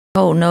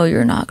Oh no,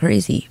 you're not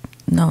crazy.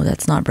 No,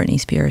 that's not Britney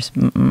Spears.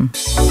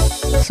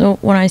 So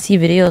when I see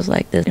videos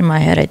like this, in my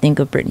head I think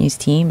of Britney's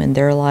team and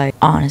they're like,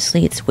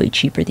 honestly, it's way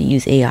cheaper to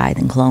use AI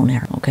than clone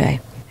her,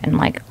 okay? And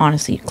like,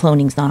 honestly,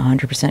 cloning's not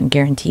 100%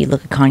 guaranteed.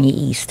 Look at Kanye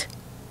East.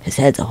 His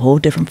head's a whole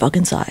different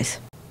fucking size.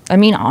 I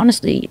mean,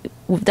 honestly,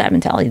 with that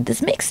mentality,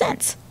 this makes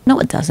sense. No,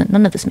 it doesn't.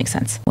 None of this makes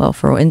sense. Well,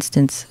 for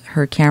instance,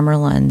 her camera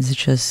lens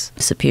just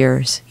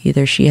disappears.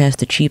 Either she has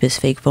the cheapest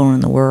fake phone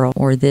in the world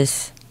or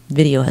this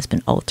video has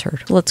been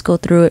altered. Let's go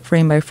through it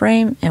frame by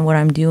frame, and what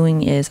I'm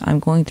doing is I'm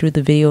going through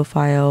the video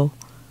file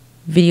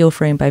video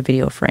frame by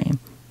video frame.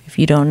 If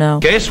you don't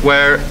know, Case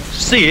where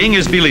seeing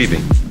is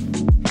believing.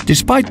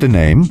 Despite the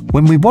name,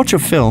 when we watch a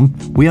film,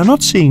 we are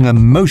not seeing a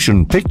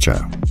motion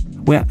picture.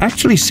 We're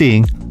actually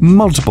seeing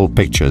multiple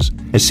pictures,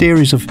 a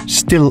series of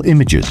still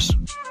images.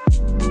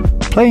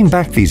 Playing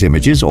back these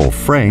images or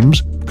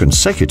frames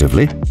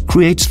consecutively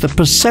creates the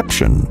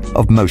perception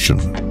of motion.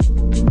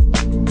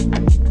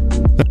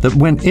 That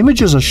when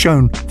images are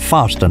shown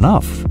fast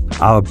enough,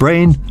 our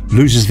brain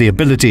loses the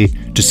ability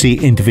to see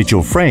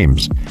individual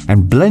frames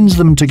and blends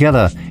them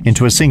together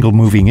into a single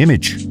moving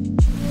image.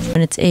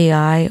 When it's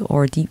AI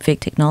or deepfake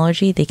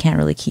technology, they can't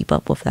really keep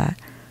up with that.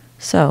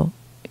 So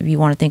if you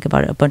want to think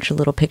about it, a bunch of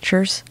little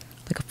pictures,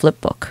 like a flip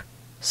book.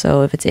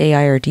 So if it's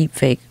AI or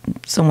deepfake,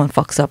 someone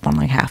fucks up on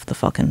like half the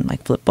fucking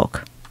like flip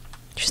book.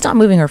 She's not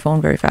moving her phone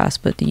very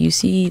fast, but do you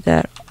see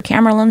that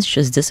camera lens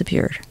just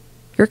disappeared?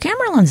 Your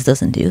camera lens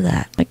doesn't do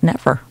that. Like,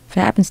 never. If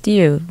it happens to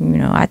you, you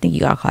know, I think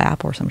you gotta call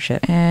Apple or some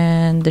shit.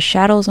 And the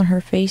shadows on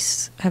her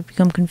face have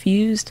become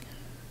confused.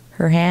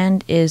 Her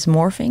hand is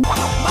morphing.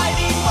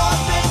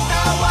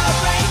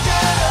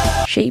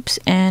 Shapes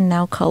and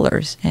now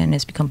colors, and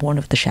it's become one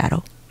of the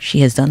shadow. She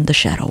has done the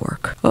shadow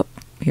work. Oh,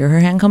 hear her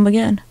hand come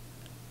again.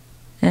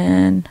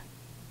 And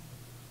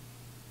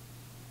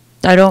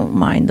I don't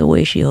mind the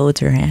way she holds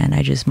her hand.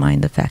 I just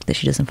mind the fact that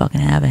she doesn't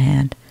fucking have a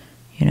hand.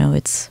 You know,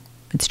 it's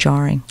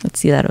jarring. Let's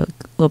see that a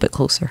little bit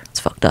closer. It's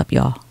fucked up,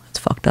 y'all. It's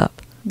fucked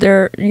up.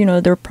 They're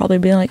probably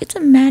being like, it's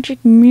a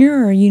magic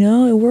mirror, you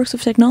know? It works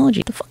with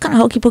technology. The fuck kind of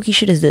hokey pokey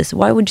shit is this?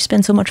 Why would you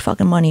spend so much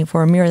fucking money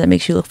for a mirror that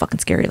makes you look fucking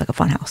scary like a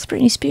funhouse?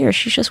 Britney Spears,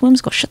 she's just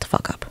whimsical. Shut the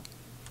fuck up.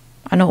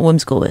 I know what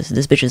whimsical is.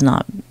 This bitch is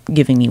not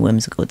giving me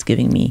whimsical. It's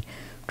giving me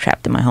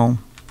trapped in my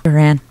home. Her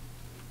hand.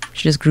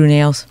 She just grew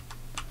nails.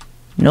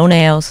 No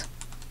nails.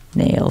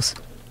 Nails.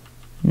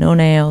 No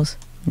nails.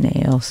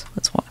 Nails.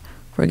 Let's watch.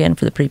 For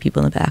the pretty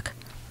people in the back.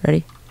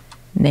 Ready?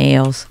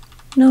 Nails.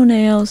 No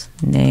nails.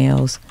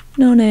 Nails.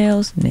 No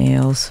nails.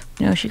 Nails.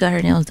 You know, she got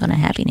her nails done at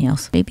Happy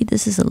Nails. Maybe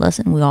this is a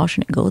lesson we all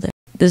shouldn't go there.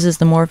 This is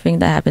the morphing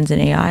that happens in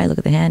AI. Look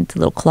at the hand. It's a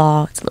little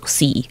claw. It's a little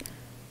C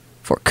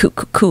for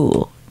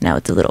cool. Now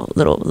it's a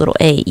little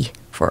A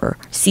for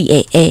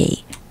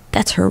CAA.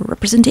 That's her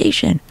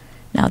representation.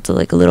 Now it's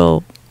like a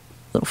little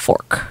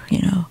fork,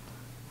 you know,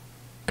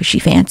 because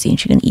she's fancy and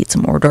she's gonna eat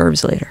some hors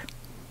d'oeuvres later.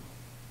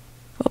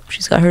 Oh,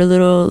 she's got her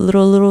little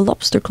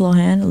lobster claw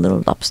hand, a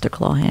little lobster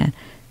claw hand.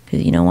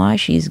 Because you know why?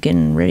 She's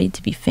getting ready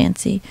to be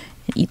fancy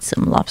and eat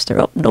some lobster.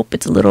 Oh, nope,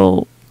 it's a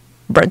little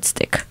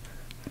breadstick.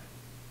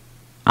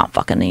 I don't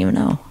fucking even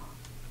know.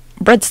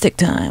 Breadstick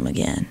time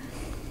again.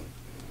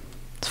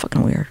 It's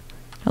fucking weird.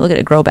 Now look at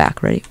it grow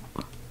back. Ready?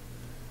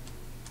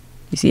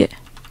 You see it?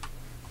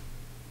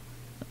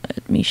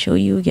 Let me show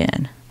you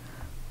again.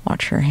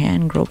 Watch her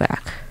hand grow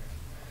back.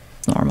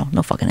 It's normal.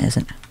 No fucking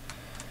isn't.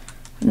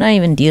 I'm not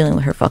even dealing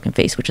with her fucking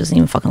face, which doesn't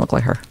even fucking look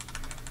like her.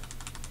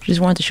 I just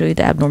wanted to show you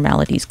the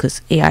abnormalities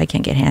because AI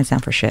can't get hands down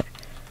for shit.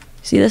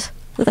 See this?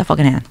 Look at that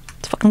fucking hand.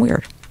 It's fucking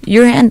weird.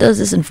 Your hand does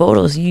this in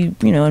photos. You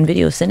know, in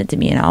videos, send it to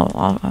me and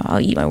I'll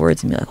eat my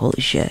words and be like,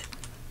 holy shit.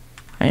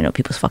 I didn't know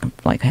people's fucking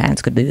like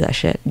hands could do that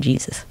shit.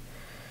 Jesus.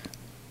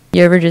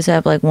 You ever just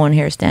have like one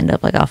hair stand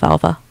up like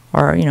Alfalfa?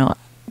 Or, you know,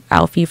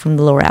 Alfie from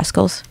the Little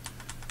Rascals?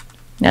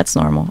 That's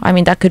normal. I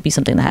mean, that could be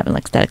something that happened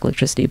like static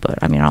electricity, but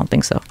I mean, I don't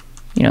think so.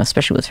 You know,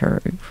 especially with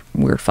her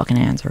weird fucking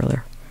hands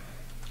earlier.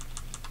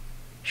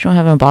 She don't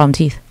have any bottom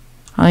teeth.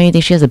 I don't even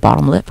think she has a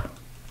bottom lip.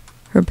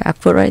 Her back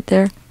foot right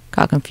there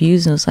got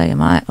confused and was like,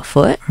 am I a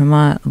foot or am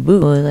I a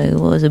boot? Like,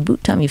 well, as a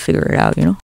boot time, you figure it out, you know?